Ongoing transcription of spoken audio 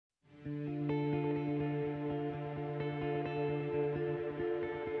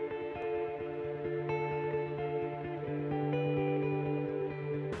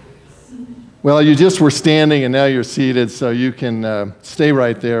Well, you just were standing and now you're seated, so you can stay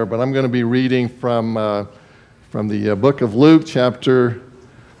right there. But I'm going to be reading from the book of Luke, chapter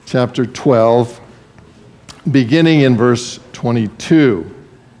 12, beginning in verse 22.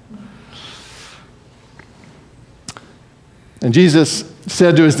 And Jesus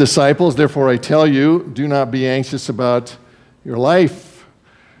said to his disciples, "Therefore I tell you, do not be anxious about your life,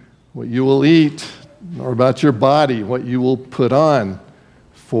 what you will eat, nor about your body, what you will put on.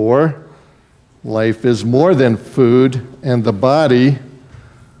 For life is more than food, and the body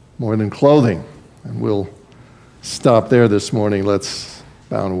more than clothing." And we'll stop there this morning. Let's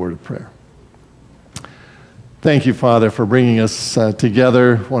bow in a word of prayer. Thank you, Father, for bringing us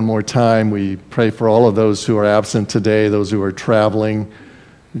together one more time. We pray for all of those who are absent today, those who are traveling.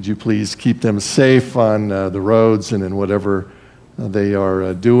 Would you please keep them safe on the roads and in whatever they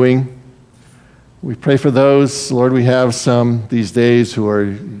are doing. We pray for those, Lord, we have some these days who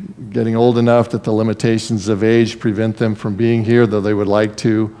are getting old enough that the limitations of age prevent them from being here, though they would like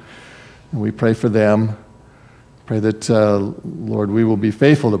to. And we pray for them. Pray that, Lord, we will be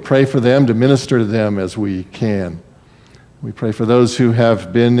faithful to pray for them, to minister to them as we can. We pray for those who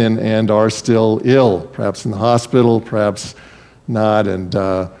have been and are still ill, perhaps in the hospital, perhaps not, and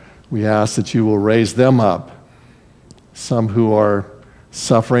we ask that you will raise them up. Some who are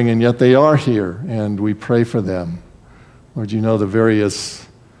suffering, and yet they are here, and we pray for them. Lord, you know the various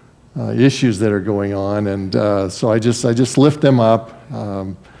issues that are going on, and so I just lift them up.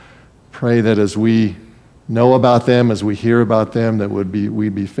 Pray that as we know about them, as we hear about them, that we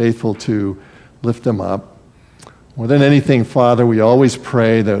be faithful to lift them up. More than anything, Father, we always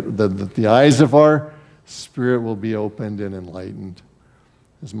pray that the eyes of our spirit will be opened and enlightened.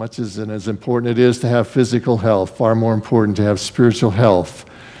 As much as and as important it is to have physical health, far more important to have spiritual health.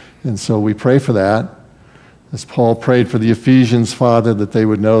 And so we pray for that. As Paul prayed for the Ephesians, Father, that they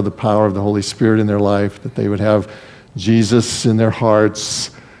would know the power of the Holy Spirit in their life, that they would have Jesus in their hearts,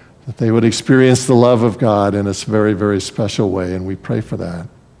 that they would experience the love of God in a very, very special way, and we pray for that.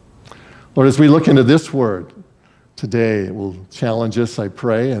 Lord, as we look into this word today, it will challenge us, I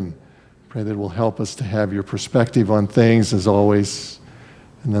pray, and pray that it will help us to have your perspective on things as always,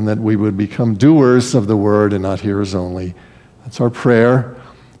 and then that we would become doers of the word and not hearers only. That's our prayer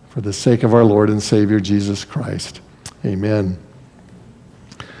for the sake of our Lord and Savior, Jesus Christ. Amen.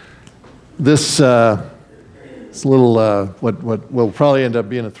 This little, what will probably end up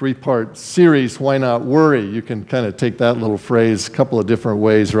being a three-part series, Why Not Worry? You can kind of take that little phrase a couple of different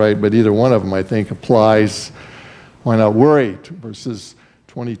ways, right? But either one of them, I think, applies. Why not worry? Verses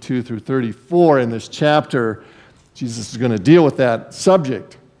 22 through 34 in this chapter, Jesus is going to deal with that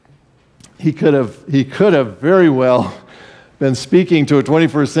subject. He could have very well been speaking to a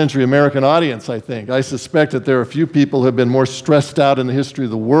 21st century American audience, I think. I suspect that there are a few people who have been more stressed out in the history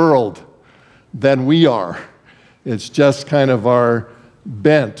of the world than we are. It's just kind of our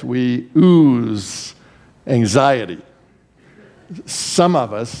bent. We ooze anxiety. Some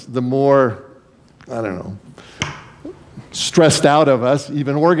of us, the more, stressed out of us,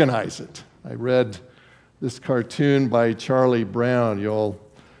 even organize it. I read this cartoon by Charlie Brown. You all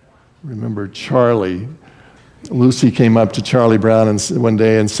remember Charlie. Lucy came up to Charlie Brown one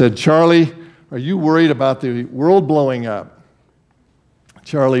day and said, "Charlie, are you worried about the world blowing up?"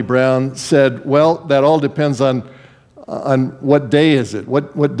 Charlie Brown said, "Well, that all depends on what day is it?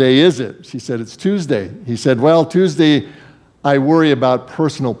 What day is it?" She said, "It's Tuesday." He said, "Well, Tuesday I worry about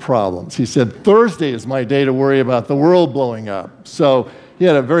personal problems." He said, "Thursday is my day to worry about the world blowing up." So he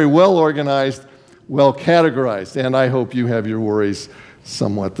had a very well-organized, well-categorized, and I hope you have your worries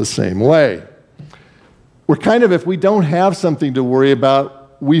somewhat the same way. We're kind of, if we don't have something to worry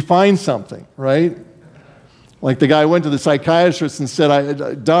about, we find something, right? Like the guy went to the psychiatrist and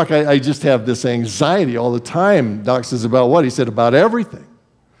said, "Doc, I just have this anxiety all the time." Doc says, "About what?" He said, "About everything."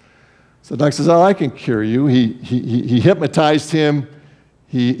 So Doc says, "Oh, I can cure you." He hypnotized him.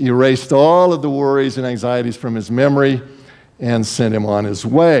 He erased all of the worries and anxieties from his memory and sent him on his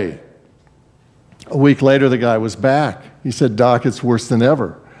way. A week later, the guy was back. He said, "Doc, it's worse than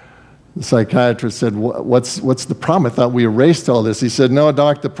ever." The psychiatrist said, what's the problem? I thought we erased all this." He said, "No,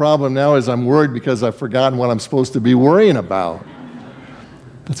 Doc, the problem now is I'm worried because I've forgotten what I'm supposed to be worrying about."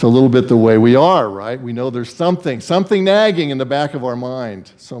 That's a little bit the way we are, right? We know there's something nagging in the back of our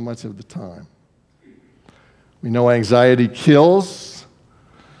mind so much of the time. We know anxiety kills,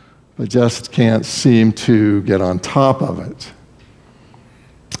 but just can't seem to get on top of it.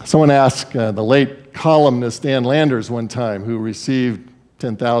 Someone asked the late columnist Ann Landers one time, who received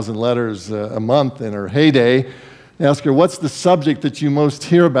 10,000 letters a month in her heyday, asked her, "What's the subject that you most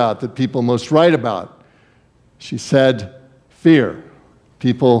hear about, that people most write about?" She said, "Fear.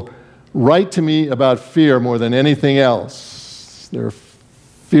 People write to me about fear more than anything else. Their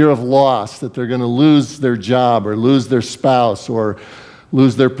fear of loss, that they're going to lose their job or lose their spouse or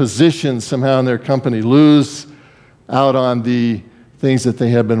lose their position somehow in their company, lose out on the things that they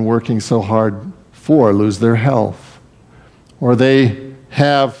have been working so hard for, lose their health. Or they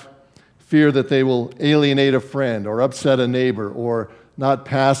have fear that they will alienate a friend or upset a neighbor or not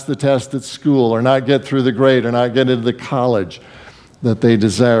pass the test at school or not get through the grade or not get into the college that they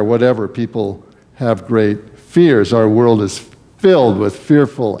desire. Whatever, people have great fears. Our world is filled with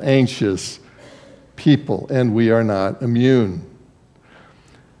fearful, anxious people, and we are not immune.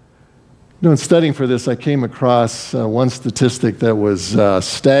 In studying for this, I came across one statistic that was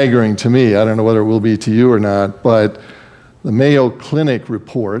staggering to me. I don't know whether it will be to you or not, but the Mayo Clinic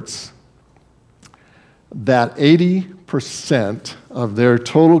reports that 80% of their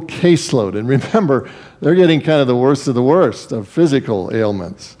total caseload, and remember, they're getting kind of the worst of physical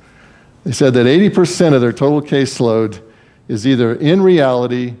ailments. They said that 80% of their total caseload is either in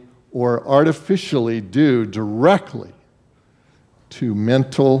reality or artificially due directly to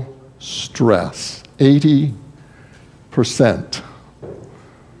mental stress. 80%.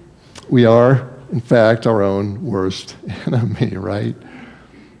 We are, in fact, our own worst enemy, right?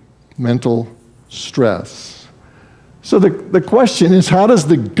 Mental stress. So the question is, how does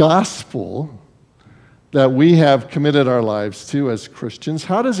the gospel that we have committed our lives to as Christians,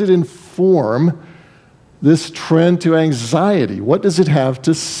 how does it inform this trend to anxiety? What does it have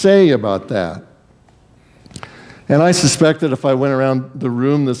to say about that? And I suspect that if I went around the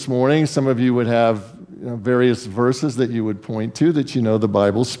room this morning, some of you would have various verses that you would point to that the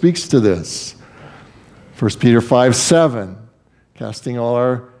Bible speaks to this. 1 Peter 5:7, casting all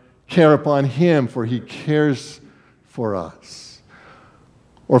our care upon him, for he cares for us.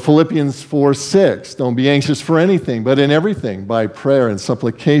 Or Philippians 4:6, don't be anxious for anything, but in everything, by prayer and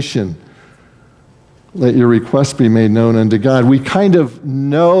supplication, let your requests be made known unto God. We kind of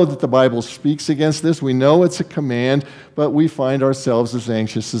know that the Bible speaks against this. We know it's a command, but we find ourselves as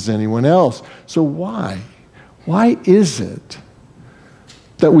anxious as anyone else. So why? Why is it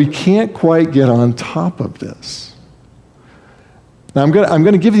that we can't quite get on top of this? Now, I'm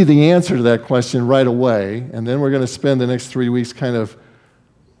going to give you the answer to that question right away, and then we're going to spend the next 3 weeks kind of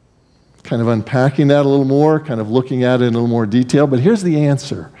unpacking that a little more, kind of looking at it in a little more detail. But here's the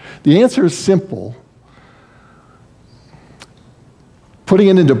answer. The answer is simple. Putting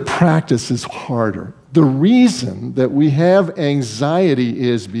it into practice is harder. The reason that we have anxiety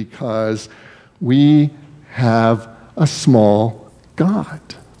is because we have a small God.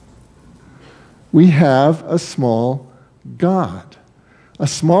 We have a small God. A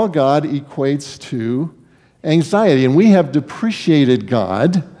small God equates to anxiety, and we have depreciated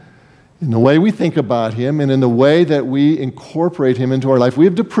God in the way we think about him and in the way that we incorporate him into our life. We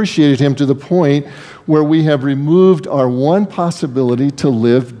have depreciated him to the point where we have removed our one possibility to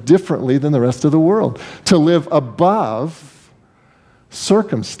live differently than the rest of the world, to live above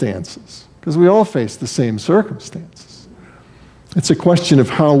circumstances, because we all face the same circumstances. It's a question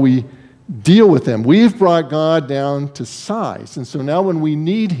of how we deal with them. We've brought God down to size, and so now when we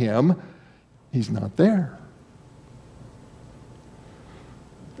need him, he's not there.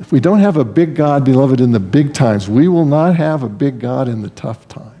 If we don't have a big God, beloved, in the big times, we will not have a big God in the tough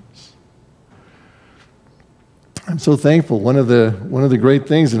times. I'm so thankful. One of the great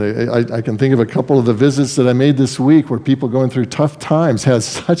things, and I can think of a couple of the visits that I made this week where people going through tough times had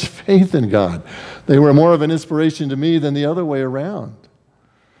such faith in God. They were more of an inspiration to me than the other way around.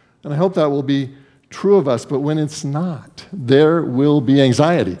 And I hope that will be true of us, but when it's not, there will be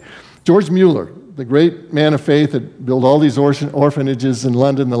anxiety. George Mueller, the great man of faith that built all these orphanages in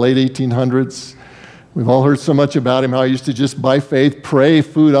London in the late 1800s. We've all heard so much about him, how he used to just, by faith, pray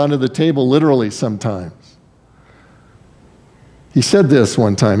food onto the table, literally sometimes. He said this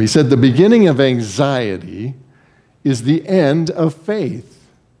one time. He said, the beginning of anxiety is the end of faith.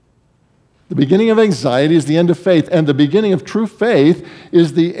 The beginning of anxiety is the end of faith, and the beginning of true faith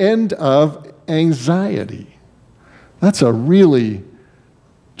is the end of anxiety. That's a really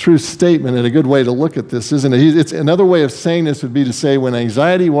true statement and a good way to look at this, isn't it? It's another way of saying this would be to say when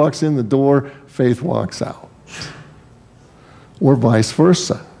anxiety walks in the door, faith walks out. Or vice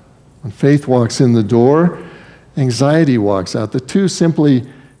versa. When faith walks in the door, anxiety walks out. The two simply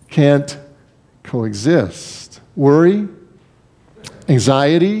can't coexist. Worry,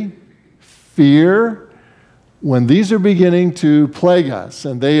 anxiety, fear, when these are beginning to plague us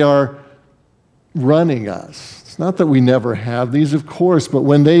and they are running us, it's not that we never have these, of course, but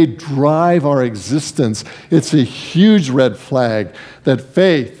when they drive our existence, it's a huge red flag that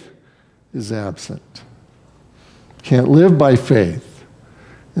faith is absent. Can't live by faith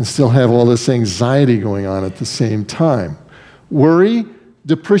and still have all this anxiety going on at the same time. Worry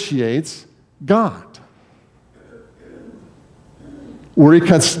depreciates God. Worry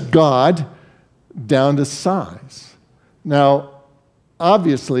cuts God down to size. Now,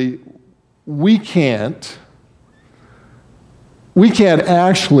 obviously, we can't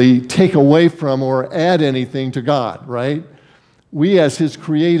actually take away from or add anything to God, right? We as his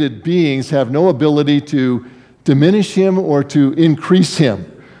created beings have no ability to diminish him or to increase him.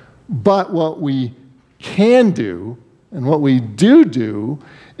 But what we can do, and what we do,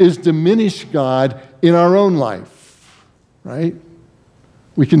 is diminish God in our own life, right?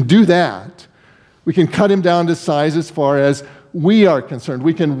 We can do that. We can cut him down to size as far as we are concerned.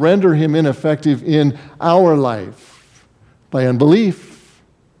 We can render him ineffective in our life by unbelief,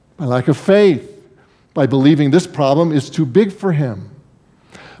 by lack of faith, by believing this problem is too big for him,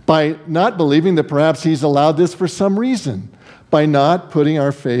 by not believing that perhaps he's allowed this for some reason, by not putting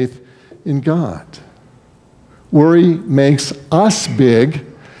our faith in God. Worry makes us big.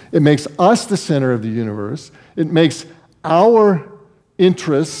 It makes us the center of the universe. It makes our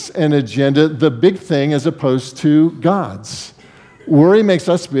interests and agenda the big thing as opposed to God's. Worry makes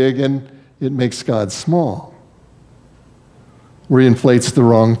us big and it makes God small. Worry inflates the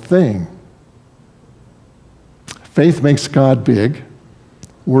wrong thing. Faith makes God big.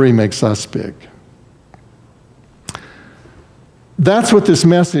 Worry makes us big. That's what this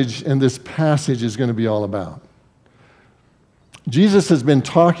message and this passage is going to be all about. Jesus has been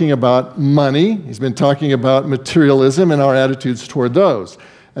talking about money. He's been talking about materialism and our attitudes toward those.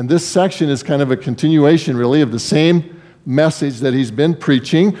 And this section is kind of a continuation, really, of the same message that he's been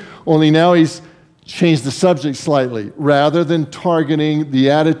preaching, only now he's changed the subject slightly. Rather than targeting the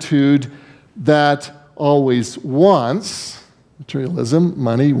attitude that always wants, materialism,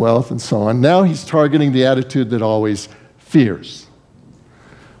 money, wealth, and so on, now he's targeting the attitude that always fears.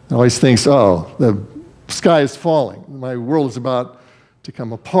 It always thinks, oh, the sky is falling. My world is about to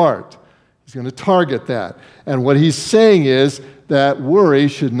come apart. He's going to target that. And what he's saying is that worry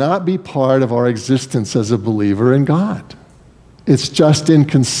should not be part of our existence as a believer in God. It's just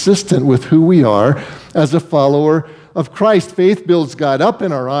inconsistent with who we are as a follower of Christ. Faith builds God up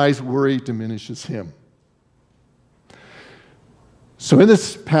in our eyes. Worry diminishes him. So in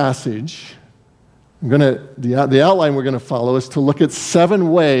this passage, the outline we're going to follow is to look at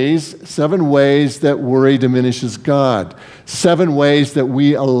seven ways that worry diminishes God. 7 ways that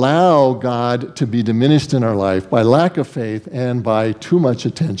we allow God to be diminished in our life by lack of faith and by too much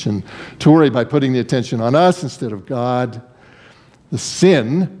attention to worry, by putting the attention on us instead of God. The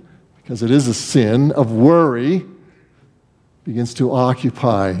sin, because it is a sin, of worry begins to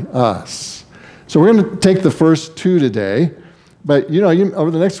occupy us. So we're going to take the first 2 today, but over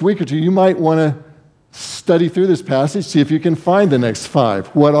the next week or 2, you might want to study through this passage, see if you can find the next 5.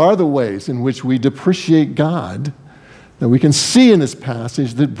 What are the ways in which we depreciate God that we can see in this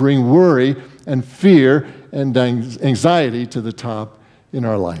passage that bring worry and fear and anxiety to the top in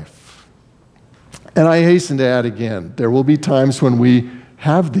our life? And I hasten to add again, there will be times when we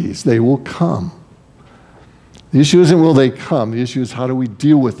have these. They will come. The issue isn't will they come. The issue is how do we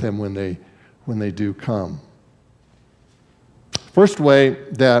deal with them when they do come. First way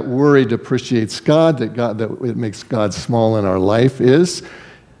that worry depreciates God, that it makes God small in our life, is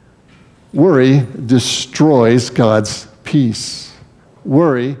worry destroys God's peace.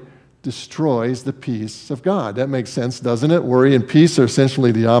 Worry destroys the peace of God. That makes sense, doesn't it? Worry and peace are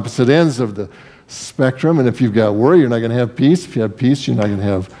essentially the opposite ends of the spectrum, and if you've got worry, you're not going to have peace. If you have peace, you're not going to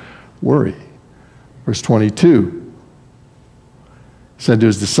have worry. Verse 22, he said to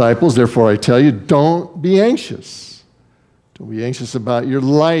his disciples, "Therefore I tell you, don't be anxious. Don't be anxious about your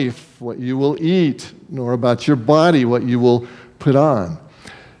life, what you will eat, nor about your body, what you will put on."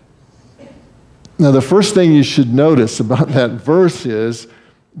 Now, the first thing you should notice about that verse is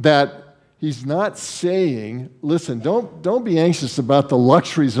that he's not saying, listen, don't be anxious about the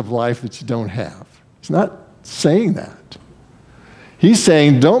luxuries of life that you don't have. He's not saying that. He's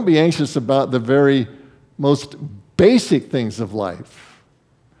saying, don't be anxious about the very most basic things of life.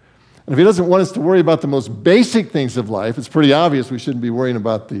 And if he doesn't want us to worry about the most basic things of life, it's pretty obvious we shouldn't be worrying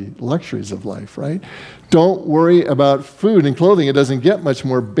about the luxuries of life, right? Don't worry about food and clothing. It doesn't get much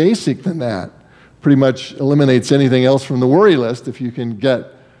more basic than that. Pretty much eliminates anything else from the worry list if you can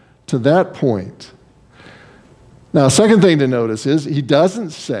get to that point. Now, second thing to notice is he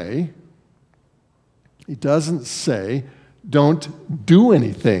doesn't say, don't do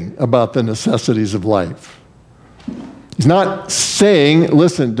anything about the necessities of life. He's not saying,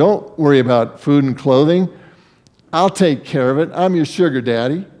 listen, don't worry about food and clothing. I'll take care of it. I'm your sugar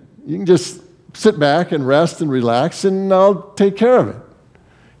daddy. You can just sit back and rest and relax, and I'll take care of it.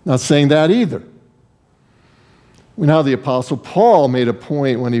 Not saying that either. Now, the Apostle Paul made a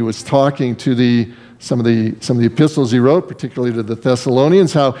point when he was talking to some of the epistles he wrote, particularly to the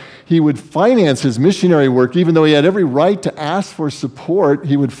Thessalonians, how he would finance his missionary work. Even though he had every right to ask for support,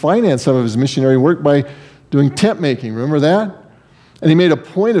 he would finance some of his missionary work by doing tent making. Remember that? And he made a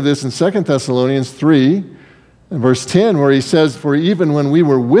point of this in 2 Thessalonians 3, and verse 10, where he says, "For even when we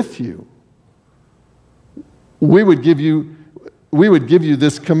were with you, we would give you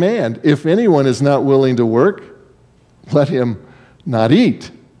this command: if anyone is not willing to work, let him not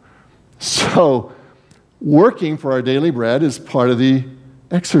eat." So, working for our daily bread is part of the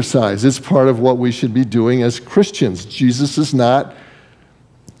exercise. It's part of what we should be doing as Christians. Jesus is not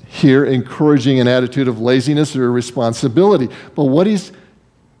here encouraging an attitude of laziness or irresponsibility. But what he's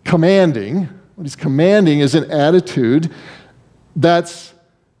commanding is an attitude that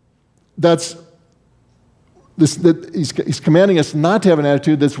he's commanding us not to have an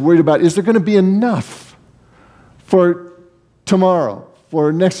attitude that's worried about, is there going to be enough for tomorrow,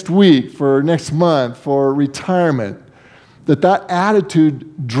 for next week, for next month, for retirement? That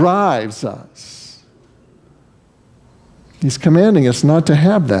attitude drives us. He's commanding us not to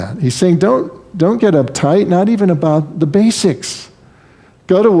have that. He's saying, don't get uptight, not even about the basics.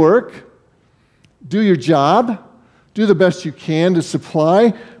 Go to work, do your job, do the best you can to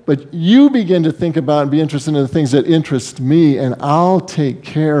supply, but you begin to think about and be interested in the things that interest me, and I'll take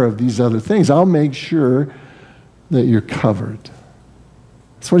care of these other things. I'll make sure that you're covered.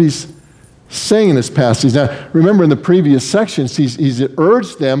 That's what he's saying in this passage. Now, remember in the previous sections, he's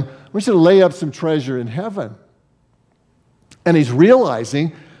urged them, we should lay up some treasure in heaven. And he's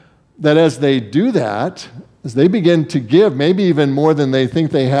realizing that as they do that, as they begin to give, maybe even more than they think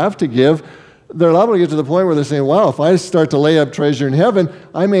they have to give, they're liable to get to the point where they're saying, wow, if I start to lay up treasure in heaven,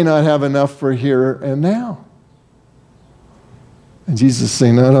 I may not have enough for here and now. And Jesus is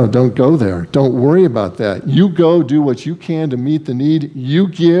saying, no, don't go there. Don't worry about that. You go do what you can to meet the need. You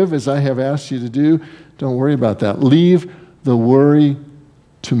give as I have asked you to do. Don't worry about that. Leave the worry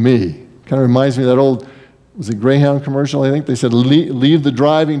to me. Kind of reminds me of that old, was it Greyhound commercial, I think? They said, leave the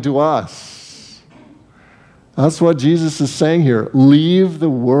driving to us. That's what Jesus is saying here. Leave the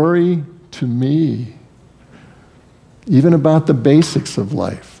worry to me. Even about the basics of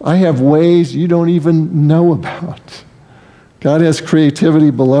life. I have ways you don't even know about. God has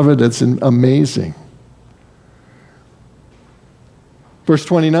creativity, beloved, that's amazing. Verse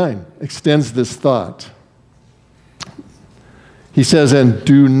 29 extends this thought. He says, and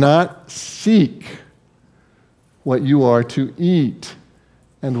do not seek what you are to eat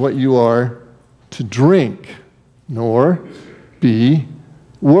and what you are to drink, nor be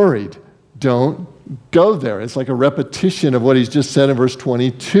worried. Don't go there. It's like a repetition of what he's just said in verse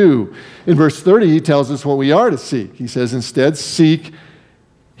 22. In verse 30, he tells us what we are to seek. He says, instead, seek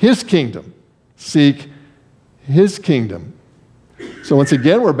his kingdom. Seek his kingdom. So once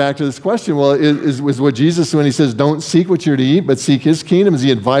again, we're back to this question. Well, is what Jesus, when he says, don't seek what you're to eat, but seek his kingdom, is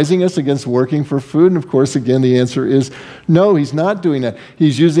he advising us against working for food? And of course, again, the answer is no, he's not doing that.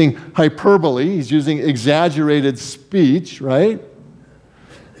 He's using hyperbole. He's using exaggerated speech, right?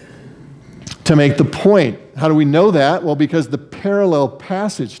 To make the point. How do we know that? Well, because the parallel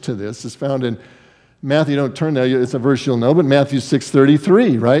passage to this is found in Matthew. Don't turn there, it's a verse you'll know, but Matthew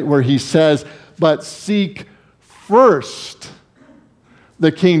 6:33, right? Where he says, but seek first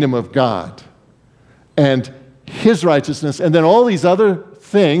the kingdom of God and his righteousness, and then all these other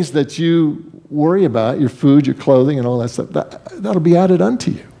things that you worry about, your food, your clothing, and all that stuff, that'll be added unto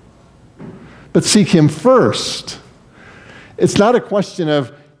you. But seek him first. It's not a question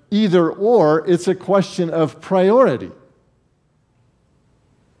of either or, it's a question of priority.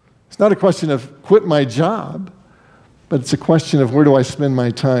 It's not a question of quit my job, but it's a question of where do I spend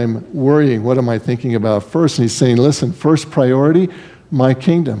my time worrying? What am I thinking about first? And he's saying, listen, first priority, my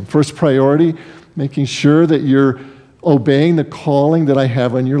kingdom. First priority, making sure that you're obeying the calling that I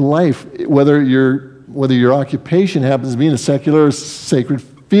have on your life, whether your occupation happens to be in a secular or sacred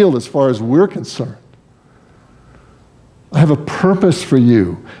field as far as we're concerned. I have a purpose for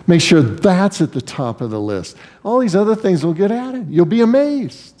you. Make sure that's at the top of the list. All these other things will get added. You'll be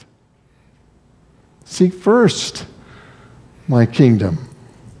amazed. Seek first my kingdom.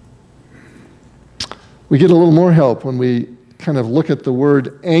 We get a little more help when we kind of look at the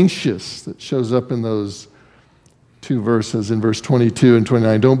word anxious that shows up in those two verses in verse 22 and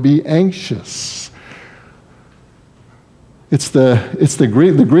 29. Don't be anxious. It's the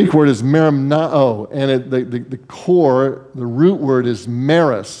Greek word is merimnao, and the core, the root word is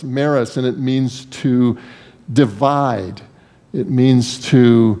meris, and it means to divide. It means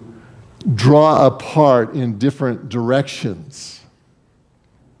to draw apart in different directions.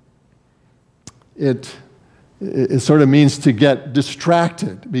 it sort of means to get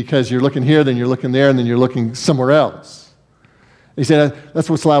distracted because you're looking here, then you're looking there, and then you're looking somewhere else. He said that's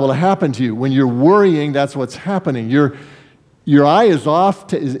what's liable to happen to you. When you're worrying, that's what's happening. Your eye is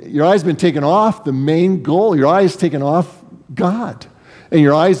off. Your eye's been taken off the main goal. Your eye is taken off God, and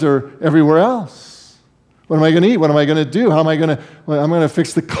your eyes are everywhere else. What am I going to eat? What am I going to do? How am I going to? I'm going to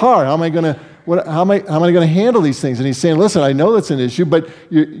fix the car. How am I going to? How am I going to handle these things? And he's saying, listen, I know that's an issue, but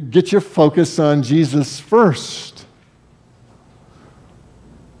get your focus on Jesus first.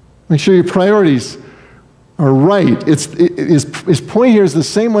 Make sure your priorities are right. His point here is the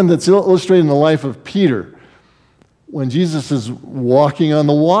same one that's illustrated in the life of Peter. When Jesus is walking on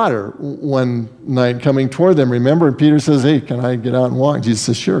the water one night coming toward them, remember? And Peter says, hey, can I get out and walk? Jesus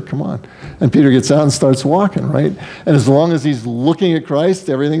says, sure, come on. And Peter gets out and starts walking, right? And as long as he's looking at Christ,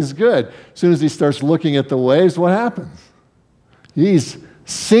 everything's good. As soon as he starts looking at the waves, what happens? He's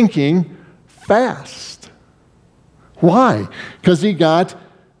sinking fast. Why? Because he got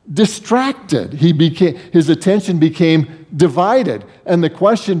distracted. His attention became divided. And the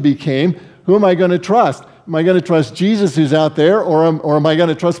question became, who am I going to trust? Am I going to trust Jesus who's out there, or am I going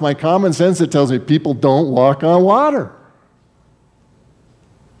to trust my common sense that tells me people don't walk on water?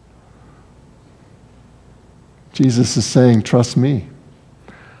 Jesus is saying, trust me.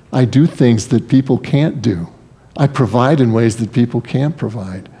 I do things that people can't do. I provide in ways that people can't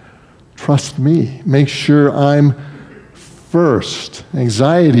provide. Trust me. Make sure I'm first.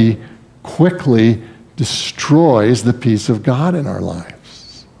 Anxiety quickly destroys the peace of God in our lives.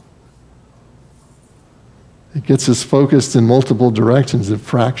 It gets us focused in multiple directions. It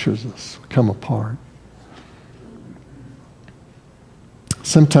fractures us. We come apart.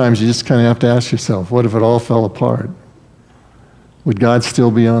 Sometimes you just kind of have to ask yourself, what if it all fell apart? Would God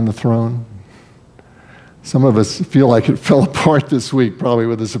still be on the throne? Some of us feel like it fell apart this week, probably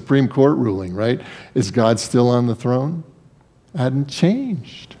with the Supreme Court ruling, right? Is God still on the throne? It hadn't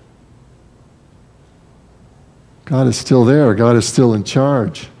changed. God is still there. God is still in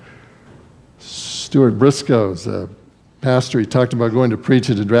charge. Stuart Briscoe's a pastor. He talked about going to preach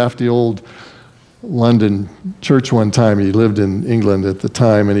at a drafty old London church one time. He lived in England at the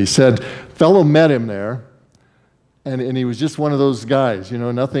time, and he said, a fellow met him there, and he was just one of those guys. You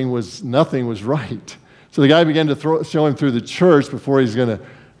know, nothing was right. So the guy began to show him through the church before he's going to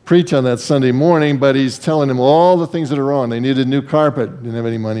preach on that Sunday morning, but he's telling him all the things that are wrong. They needed new carpet, didn't have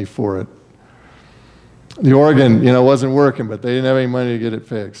any money for it. The organ, wasn't working, but they didn't have any money to get it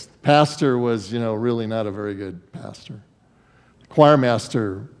fixed. Pastor was, really not a very good pastor. The choir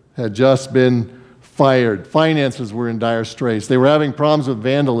master had just been fired. Finances were in dire straits. They were having problems with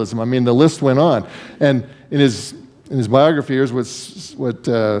vandalism. I mean, the list went on. And in his biography, here's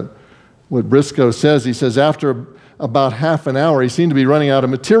what Briscoe says. He says, after about half an hour, he seemed to be running out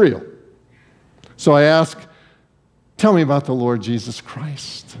of material. So I asked, tell me about the Lord Jesus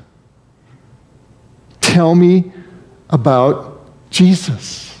Christ. Tell me about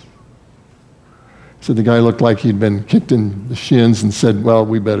Jesus. So the guy looked like he'd been kicked in the shins and said, well,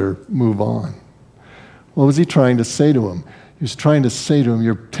 we better move on. What was he trying to say to him? He was trying to say to him,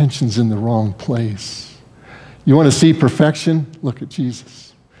 your attention's in the wrong place. You want to see perfection? Look at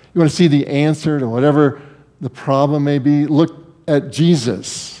Jesus. You want to see the answer to whatever the problem may be? Look at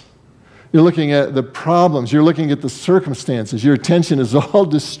Jesus. You're looking at the problems. You're looking at the circumstances. Your attention is all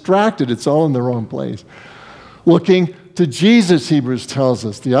distracted. It's all in the wrong place. Looking to Jesus, Hebrews tells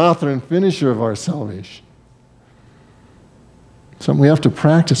us, the author and finisher of our salvation. Something we have to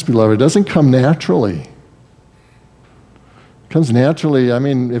practice, beloved. It doesn't come naturally. It comes naturally. I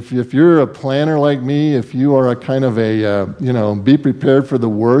mean, if you're a planner like me, if you are a kind of a, be prepared for the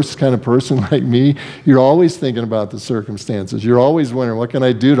worst kind of person like me, you're always thinking about the circumstances. You're always wondering, what can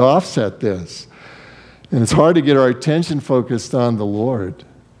I do to offset this? And it's hard to get our attention focused on the Lord.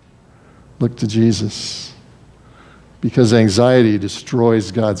 Look to Jesus. Because anxiety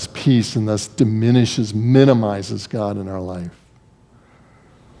destroys God's peace and thus diminishes, minimizes God in our life.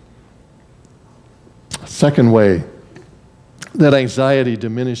 Second way that anxiety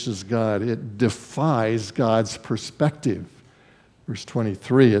diminishes God, it defies God's perspective. Verse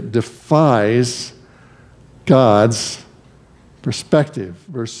 23, it defies God's perspective.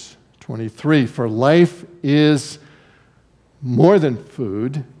 Verse 23, for life is more than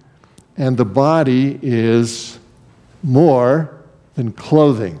food, and the body is more than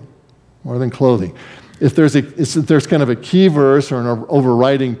clothing. More than clothing. If there's kind of a key verse or an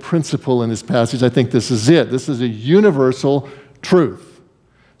overriding principle in this passage, I think this is it. This is a universal truth.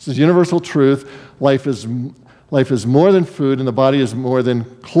 This is universal truth. Life is more than food, and the body is more than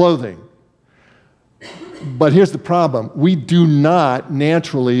clothing. But here's the problem. We do not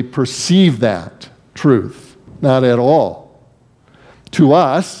naturally perceive that. truth. Not at all. To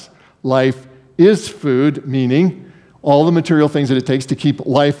us, life is food, meaning all the material things that it takes to keep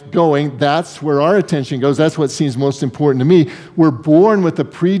life going. That's where our attention goes. That's what seems most important to me. We're born with a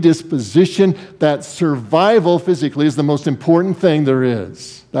predisposition that survival physically is the most important thing there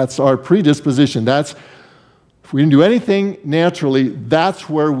is. That's our predisposition. If we didn't do anything naturally, that's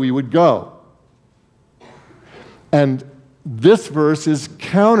where we would go. And this verse is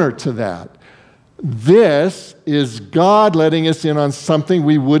counter to that. This is God letting us in on something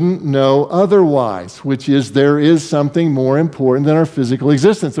we wouldn't know otherwise, which is there is something more important than our physical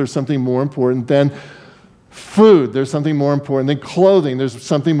existence. There's something more important than food. There's something more important than clothing. There's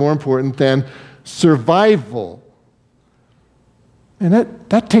something more important than survival. And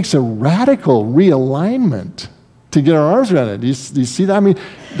that takes a radical realignment to get our arms around it. Do you see that? I mean,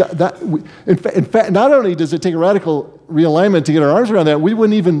 in fact, not only does it take a radical realignment to get our arms around that, we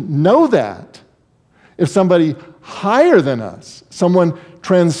wouldn't even know that if somebody higher than us, someone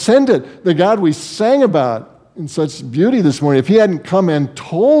transcendent, the God we sang about in such beauty this morning, if he hadn't come and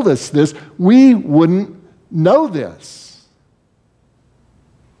told us this, we wouldn't know this.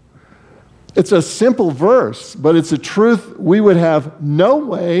 It's a simple verse, but it's a truth we would have no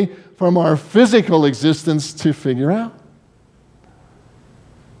way from our physical existence to figure out.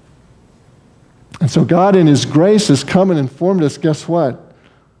 And so God in his grace has come and informed us, guess what?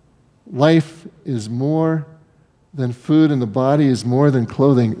 Life is more than food and the body is more than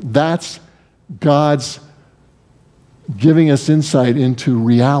clothing. That's God's giving us insight into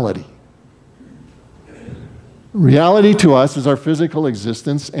reality. Reality to us is our physical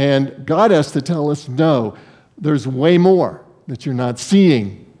existence, and God has to tell us, no, there's way more that you're not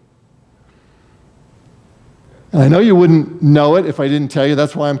seeing. And I know you wouldn't know it if I didn't tell you.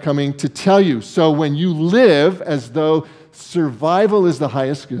 That's why I'm coming to tell you. So when you live as though survival is the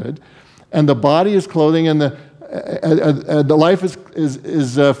highest good, and the body is clothing, and the life is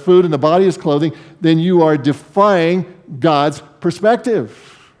food, and the body is clothing, then you are defying God's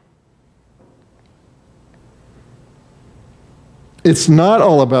perspective. It's not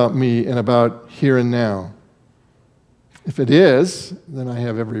all about me and about here and now. If it is, then I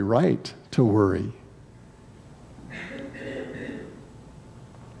have every right to worry.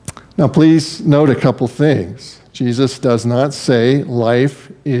 Now, please note a couple things. Jesus does not say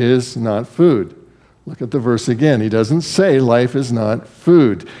life is not food. Look at the verse again. He doesn't say life is not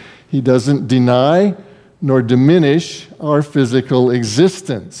food. He doesn't deny nor diminish our physical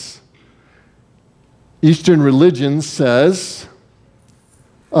existence. Eastern religion says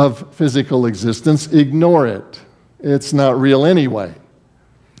of physical existence, ignore it. It's not real anyway.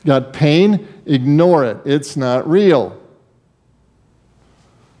 Got pain? Ignore it. It's not real.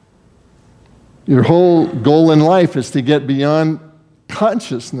 Your whole goal in life is to get beyond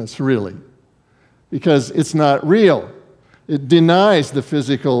consciousness, really, because it's not real. It denies the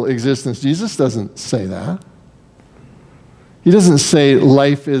physical existence. Jesus doesn't say that. He doesn't say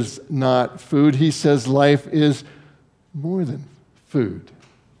life is not food. He says life is more than food.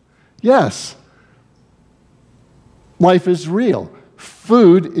 Yes, life is real.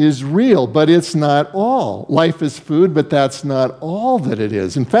 Food is real, but it's not all. Life is food, but that's not all that it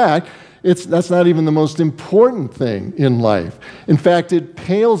is. In fact, that's not even the most important thing in life. In fact, it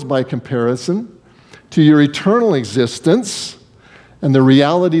pales by comparison to your eternal existence and the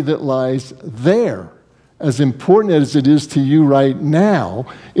reality that lies there. As important as it is to you right now,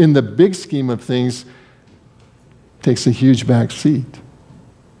 in the big scheme of things, takes a huge back seat.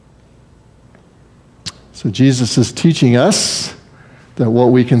 So Jesus is teaching us that what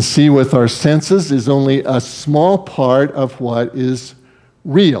we can see with our senses is only a small part of what is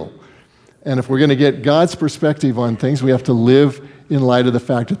real. And if we're going to get God's perspective on things, we have to live in light of the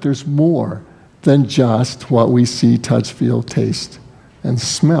fact that there's more than just what we see, touch, feel, taste, and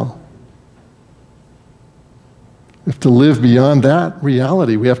smell. We have to live beyond that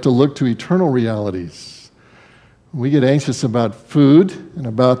reality. We have to look to eternal realities. We get anxious about food and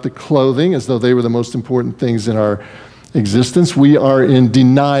about the clothing as though they were the most important things in our existence. We are in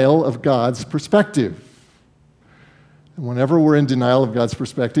denial of God's perspective. And whenever we're in denial of God's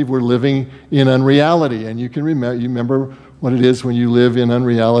perspective, we're living in unreality. And you remember what it is when you live in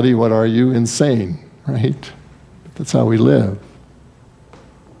unreality. What are you? Insane, right? That's how we live.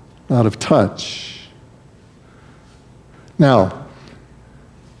 Out of touch. Now,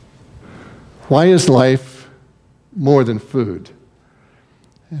 why is life more than food?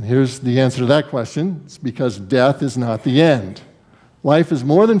 And here's the answer to that question. It's because death is not the end. Life is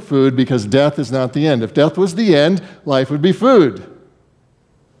more than food because death is not the end. If death was the end, life would be food.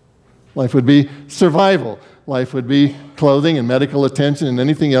 Life would be survival. Life would be clothing and medical attention and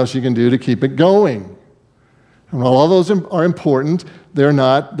anything else you can do to keep it going. And while all those are important, they're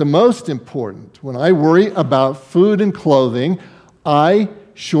not the most important. When I worry about food and clothing, I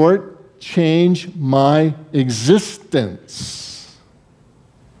shortchange my existence.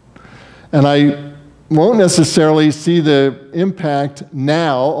 And I won't necessarily see the impact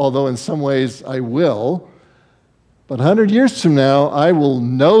now, although in some ways I will. But 100 years from now, I will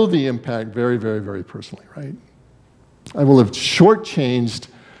know the impact very, very, very personally, right? I will have shortchanged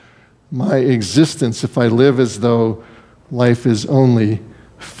my existence if I live as though life is only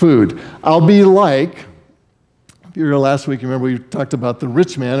food. I'll be like, if you were here last week, you remember we talked about the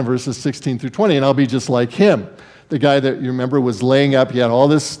rich man in verses 16 through 20, and I'll be just like him. The guy that you remember was laying up, he had all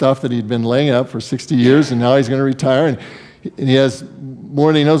this stuff that he'd been laying up for 60 years, and now he's going to retire, and he has more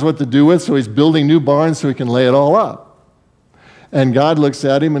than he knows what to do with, so he's building new barns so he can lay it all up. And God looks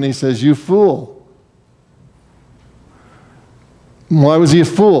at him and he says, "You fool." Why was he a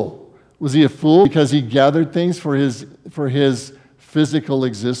fool? Was he a fool because he gathered things for his physical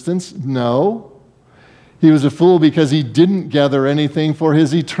existence? No. He was a fool because he didn't gather anything for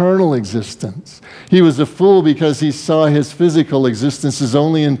his eternal existence. He was a fool because he saw his physical existence as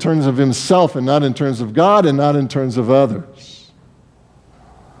only in terms of himself and not in terms of God and not in terms of others.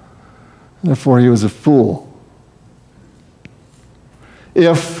 Therefore, he was a fool.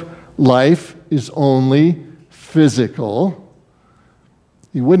 If life is only physical,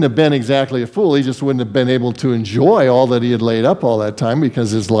 he wouldn't have been exactly a fool. He just wouldn't have been able to enjoy all that he had laid up all that time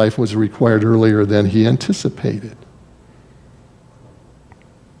because his life was required earlier than he anticipated.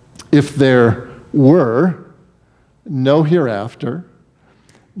 If there were no hereafter,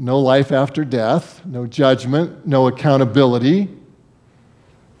 no life after death, no judgment, no accountability,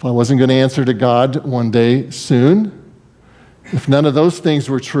 if I wasn't going to answer to God one day soon, if none of those things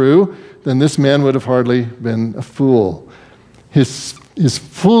were true, then this man would have hardly been a fool. His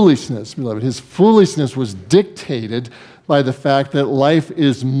foolishness, beloved, his foolishness was dictated by the fact that life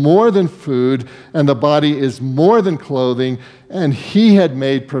is more than food and the body is more than clothing, and he had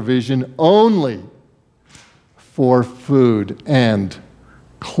made provision only for food and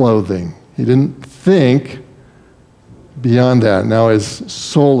clothing. He didn't think beyond that. Now his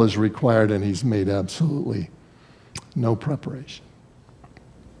soul is required and he's made absolutely no preparation.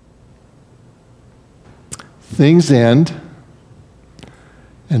 Things end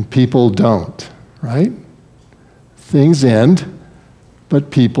and people don't, right? Things end, but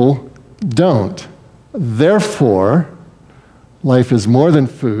people don't. Therefore, life is more than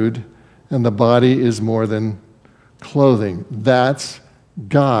food, and the body is more than clothing. That's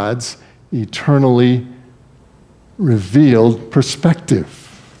God's eternally revealed perspective.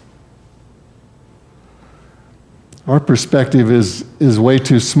 Our perspective is way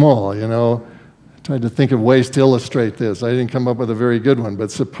too small, you know. I tried to think of ways to illustrate this. I didn't come up with a very good one,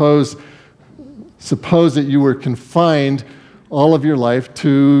 but suppose that you were confined all of your life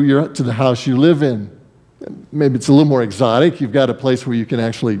to the house you live in. Maybe it's a little more exotic. You've got a place where you can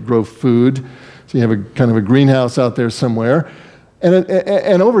actually grow food. So you have a kind of a greenhouse out there somewhere.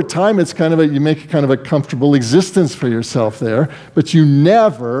 And over time, it's you make kind of a comfortable existence for yourself there, but you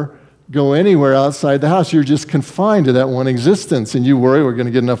never go anywhere outside the house. You're just confined to that one existence, and you worry, we're going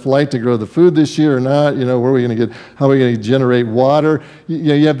to get enough light to grow the food this year or not? You know, where are we going to get? How are we going to generate water?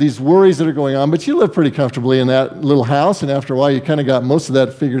 You have these worries that are going on, but you live pretty comfortably in that little house, and after a while, you kind of got most of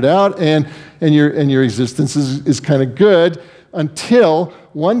that figured out, and your existence is kind of good until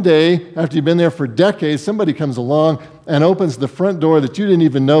one day, after you've been there for decades, somebody comes along and opens the front door that you didn't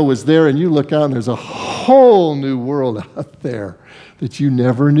even know was there, and you look out, and there's a whole new world out there that you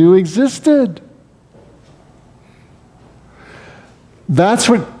never knew existed. That's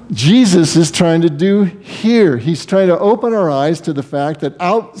what Jesus is trying to do here. He's trying to open our eyes to the fact that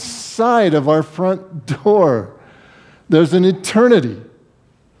outside of our front door, there's an eternity.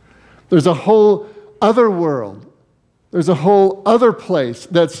 There's a whole other world. There's a whole other place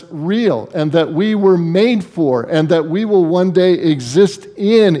that's real and that we were made for and that we will one day exist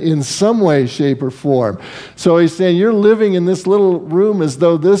in some way, shape, or form. So he's saying you're living in this little room as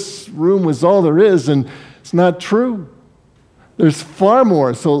though this room was all there is, and it's not true. There's far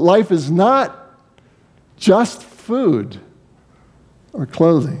more. So life is not just food or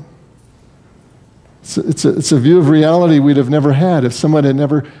clothing. It's a view of reality we'd have never had if someone had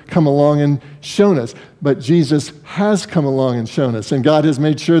never come along and shown us. But Jesus has come along and shown us. And God has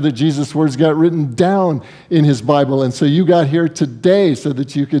made sure that Jesus' words got written down in his Bible. And so you got here today so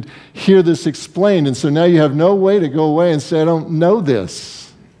that you could hear this explained. And so now you have no way to go away and say, I don't know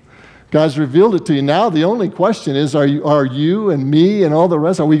this. God's revealed it to you. Now the only question is, are you and me and all the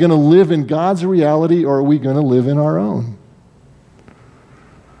rest, are we going to live in God's reality or are we going to live in our own?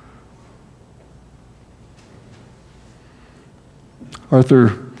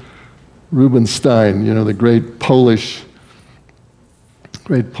 Arthur Rubinstein, the great Polish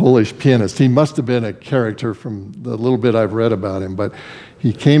pianist. He must have been a character from the little bit I've read about him, but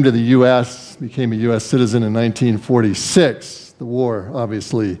he came to the U.S., became a U.S. citizen in 1946. The war,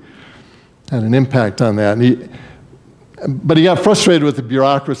 obviously, had an impact on that. But he got frustrated with the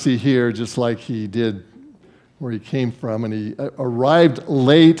bureaucracy here, just like he did where he came from, and he arrived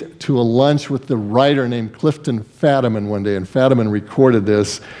late to a lunch with the writer named Clifton Fadiman one day, and Fadiman recorded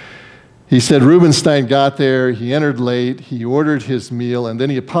this. He said Rubinstein got there, he entered late, he ordered his meal, and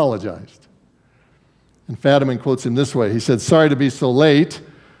then he apologized. And Fadiman quotes him this way. He said, "Sorry to be so late.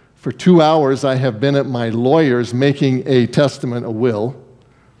 For 2 hours I have been at my lawyer's making a testament, a will."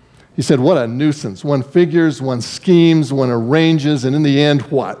 He said, "What a nuisance. One figures, one schemes, one arranges, and in the end,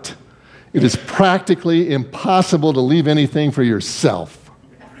 what? It is practically impossible to leave anything for yourself."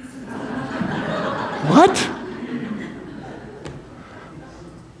 What?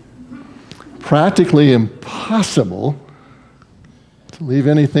 Practically impossible to leave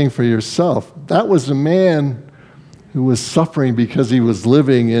anything for yourself. That was a man who was suffering because he was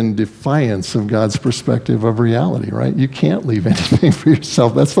living in defiance of God's perspective of reality, right? You can't leave anything for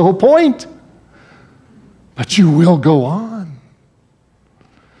yourself. That's the whole point. But you will go on.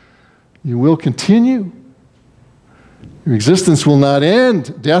 You will continue. Your existence will not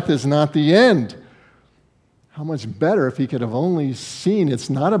end. Death is not the end. How much better if he could have only seen it's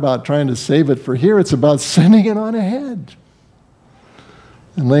not about trying to save it for here, it's about sending it on ahead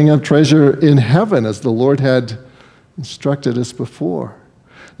and laying up treasure in heaven as the Lord had instructed us before.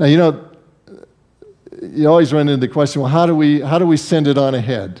 Now, you always run into the question, well, how do we send it on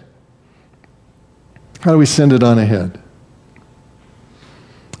ahead? How do we send it on ahead?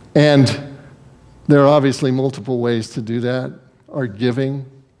 And there are obviously multiple ways to do that. Our giving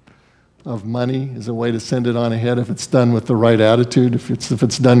of money is a way to send it on ahead if it's done with the right attitude. If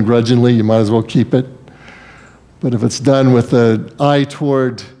it's done grudgingly, you might as well keep it. But if it's done with an eye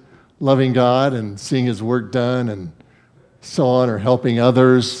toward loving God and seeing His work done and so on, or helping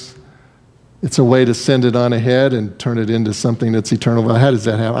others, it's a way to send it on ahead and turn it into something that's eternal. How does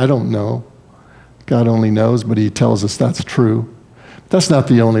that happen? I don't know. God only knows, but He tells us that's true. That's not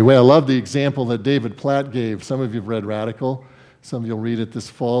the only way. I love the example that David Platt gave. Some of you have read Radical. Some of you will read it this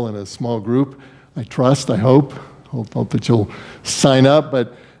fall in a small group. I hope that you'll sign up.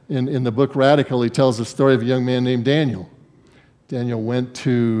 But in the book Radical, he tells the story of a young man named Daniel. Daniel went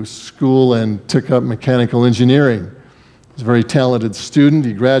to school and took up mechanical engineering. He was a very talented student.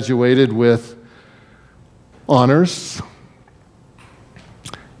 He graduated with honors.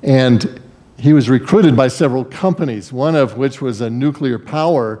 And he was recruited by several companies, one of which was a nuclear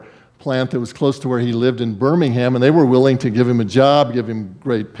power plant that was close to where he lived in Birmingham, and they were willing to give him a job, give him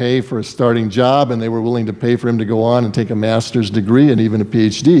great pay for a starting job, and they were willing to pay for him to go on and take a master's degree and even a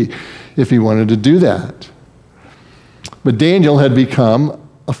PhD if he wanted to do that. But Daniel had become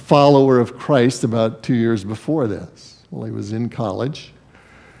a follower of Christ about 2 years before this, while he was in college.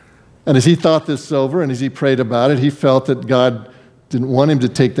 And as he thought this over and as he prayed about it, he felt that God didn't want him to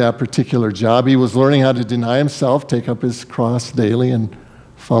take that particular job. He was learning how to deny himself, take up his cross daily, and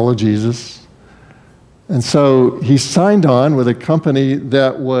follow Jesus. And so he signed on with a company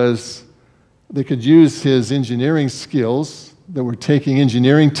that could use his engineering skills, that were taking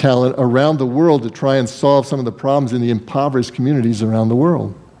engineering talent around the world to try and solve some of the problems in the impoverished communities around the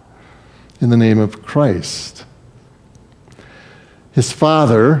world in the name of Christ. His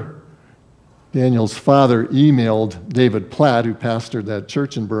father, Daniel's father, emailed David Platt, who pastored that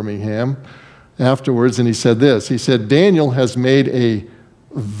church in Birmingham, afterwards, and he said this. He said, "Daniel has made a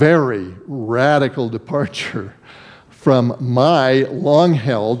very radical departure from my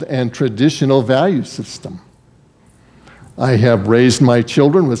long-held and traditional value system. I have raised my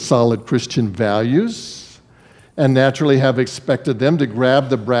children with solid Christian values and naturally have expected them to grab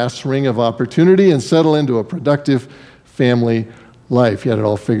the brass ring of opportunity and settle into a productive family life." He had it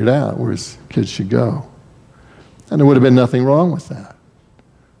all figured out where his kids should go. And there would have been nothing wrong with that.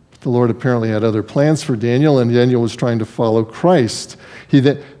 But the Lord apparently had other plans for Daniel, and Daniel was trying to follow Christ.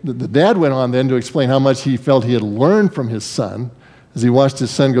 The dad went on then to explain how much he felt he had learned from his son as he watched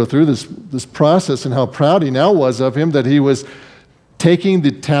his son go through this process, and how proud he now was of him that he was taking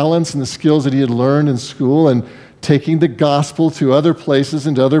the talents and the skills that he had learned in school and taking the gospel to other places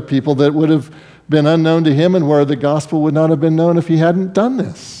and to other people that would have been unknown to him and where the gospel would not have been known if he hadn't done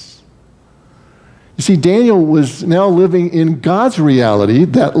this. You see, Daniel was now living in God's reality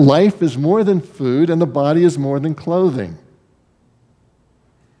that life is more than food and the body is more than clothing.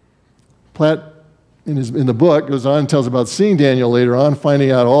 Platt, in the book, goes on and tells about seeing Daniel later on,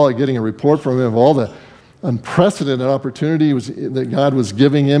 finding out getting a report from him of all the unprecedented opportunity that God was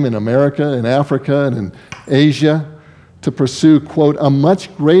giving him in America, in Africa, and in Asia to pursue, quote, a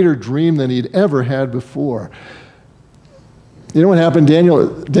much greater dream than he'd ever had before. You know what happened?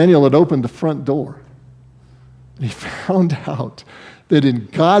 Daniel had opened the front door. He found out that in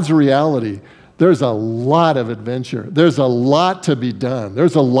God's reality, there's a lot of adventure. There's a lot to be done.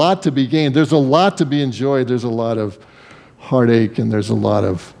 There's a lot to be gained. There's a lot to be enjoyed. There's a lot of heartache, and there's a lot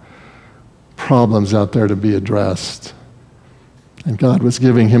of problems out there to be addressed. And God was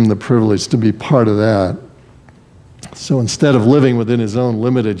giving him the privilege to be part of that. So instead of living within his own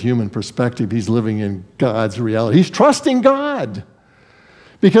limited human perspective, he's living in God's reality. He's trusting God.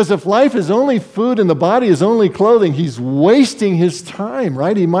 Because if life is only food and the body is only clothing, he's wasting his time,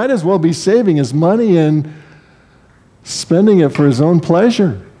 right? He might as well be saving his money and spending it for his own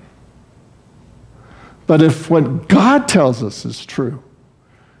pleasure. But if what God tells us is true,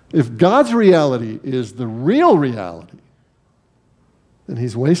 if God's reality is the real reality, then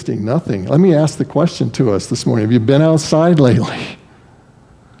he's wasting nothing. Let me ask the question to us this morning. Have you been outside lately?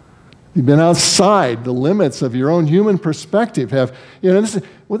 You've been outside the limits of your own human perspective.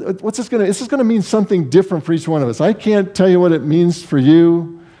 What's this going to? This is going to mean something different for each one of us. I can't tell you what it means for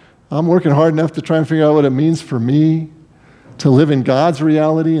you. I'm working hard enough to try and figure out what it means for me to live in God's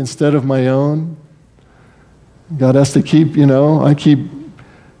reality instead of my own. God has to keep, I keep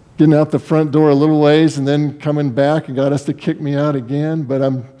getting out the front door a little ways and then coming back, and God has to kick me out again, but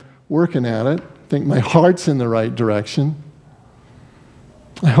I'm working at it. I think my heart's in the right direction.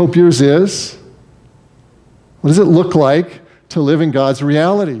 I hope yours is. What does it look like to live in God's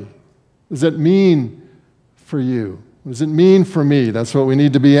reality? What does it mean for you? What does it mean for me? That's what we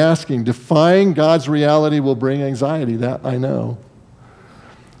need to be asking. Defying God's reality will bring anxiety, that I know.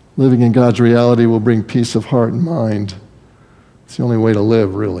 Living in God's reality will bring peace of heart and mind. It's the only way to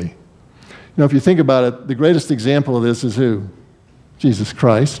live, really. If you think about it, the greatest example of this is who? Jesus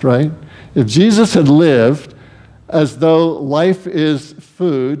Christ, right? If Jesus had lived as though life is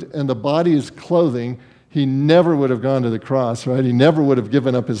food and the body is clothing, he never would have gone to the cross, right? He never would have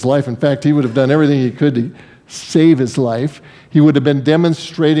given up his life. In fact, he would have done everything he could to save his life. He would have been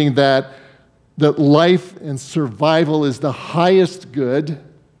demonstrating that life and survival is the highest good,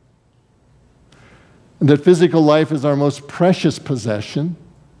 and that physical life is our most precious possession.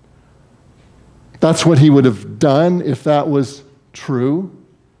 That's what he would have done if that was true.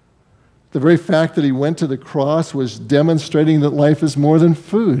 The very fact that he went to the cross was demonstrating that life is more than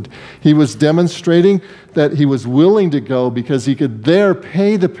food. He was demonstrating that he was willing to go because he could there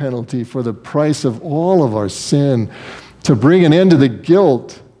pay the penalty for the price of all of our sin, to bring an end to the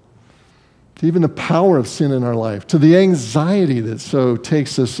guilt, to even the power of sin in our life, to the anxiety that so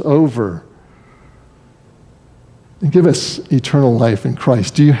takes us over, and give us eternal life in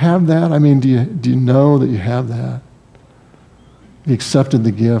Christ. Do you have that? I mean, do you know that you have that? You accepted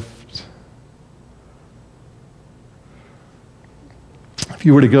the gift. If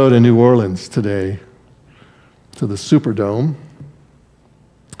you were to go to New Orleans today, to the Superdome,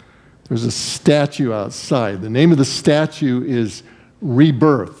 there's a statue outside. The name of the statue is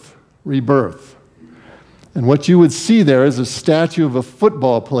Rebirth. Rebirth. And what you would see there is a statue of a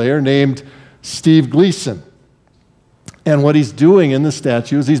football player named Steve Gleason. And what he's doing in the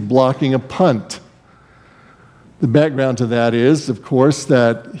statue is he's blocking a punt. The background to that is, of course,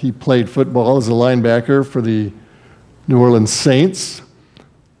 that he played football as a linebacker for the New Orleans Saints.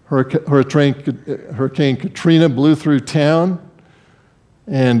 Hurricane Katrina blew through town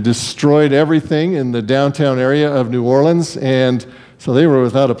and destroyed everything in the downtown area of New Orleans, and so they were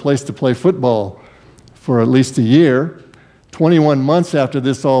without a place to play football for at least a year. 21 months after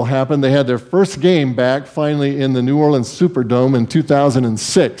this all happened, they had their first game back finally in the New Orleans Superdome in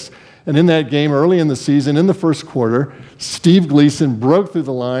 2006. And in that game, early in the season, in the first quarter, Steve Gleason broke through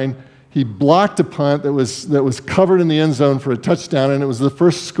the line. He blocked a punt that was covered in the end zone for a touchdown, and it was the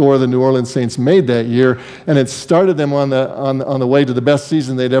first score the New Orleans Saints made that year, and it started them on the way to the best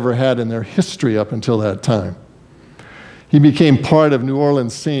season they'd ever had in their history up until that time. He became part of New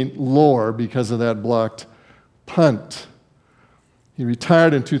Orleans Saint lore because of that blocked punt. He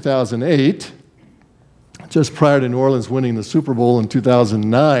retired in 2008, just prior to New Orleans winning the Super Bowl in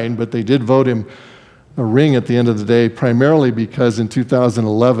 2009, but they did vote him a ring at the end of the day, primarily because in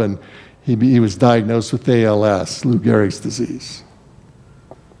 2011, he was diagnosed with ALS, Lou Gehrig's disease.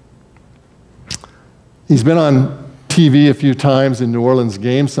 He's been on TV a few times in New Orleans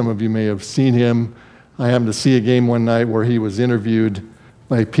games. Some of you may have seen him I happened to see a game one night where he was interviewed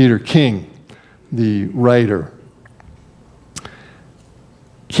by Peter King, the writer.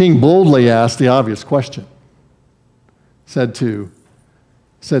 King boldly asked the obvious question. Said to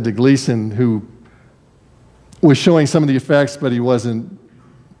Gleason, who was showing some of the effects, but he wasn't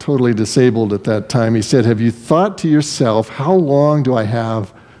totally disabled at that time. He said, have you thought to yourself, how long do I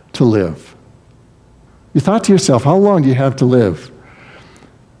have to live? You thought to yourself, how long do you have to live?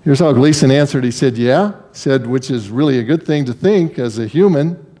 Here's how Gleason answered. He said, yeah. He said, which is really a good thing to think as a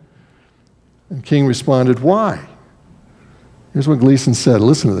human. And King responded, why? Here's what Gleason said.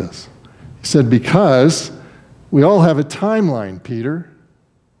 Listen to this. He said, because we all have a timeline, Peter.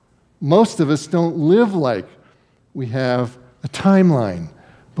 Most of us don't live like we have a timeline,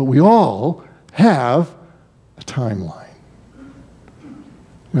 but we all have a timeline.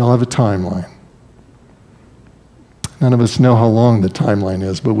 We all have a timeline. None of us know how long the timeline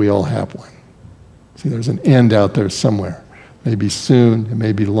is, but we all have one. See, there's an end out there somewhere. Maybe soon, it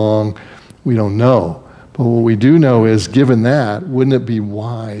may be long, we don't know. But what we do know is, given that, wouldn't it be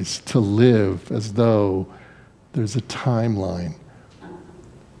wise to live as though there's a timeline?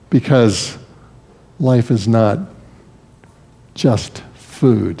 Because life is not just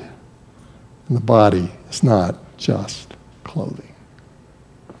food, and the body is not just clothing.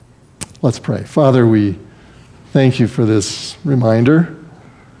 Let's pray. Father, we thank you for this reminder.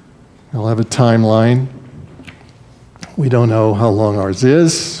 We'll have a timeline. We don't know how long ours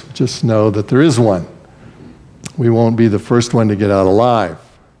is, just know that there is one. We won't be the first one to get out alive.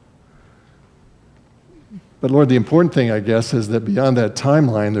 But Lord, the important thing, I guess, is that beyond that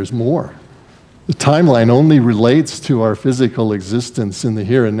timeline, there's more. The timeline only relates to our physical existence in the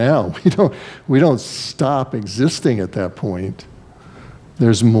here and now. We don't stop existing at that point.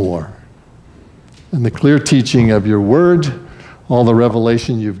 There's more. And the clear teaching of your word, all the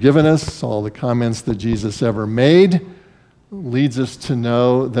revelation you've given us, all the comments that Jesus ever made, leads us to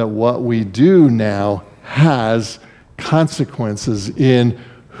know that what we do now has consequences in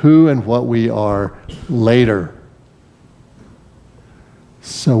who and what we are later.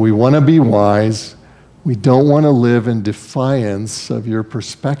 So we want to be wise. We don't want to live in defiance of your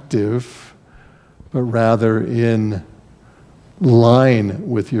perspective, but rather in line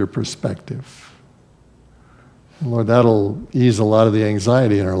with your perspective. And Lord, that'll ease a lot of the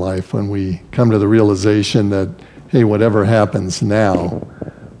anxiety in our life when we come to the realization that, hey, whatever happens now,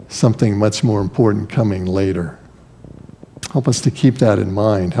 something much more important coming later. Help us to keep that in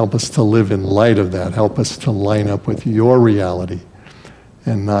mind. Help us to live in light of that. Help us to line up with your reality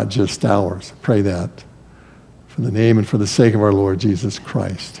and not just ours. Pray that for the name and for the sake of our Lord Jesus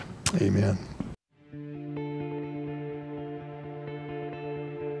Christ. Amen.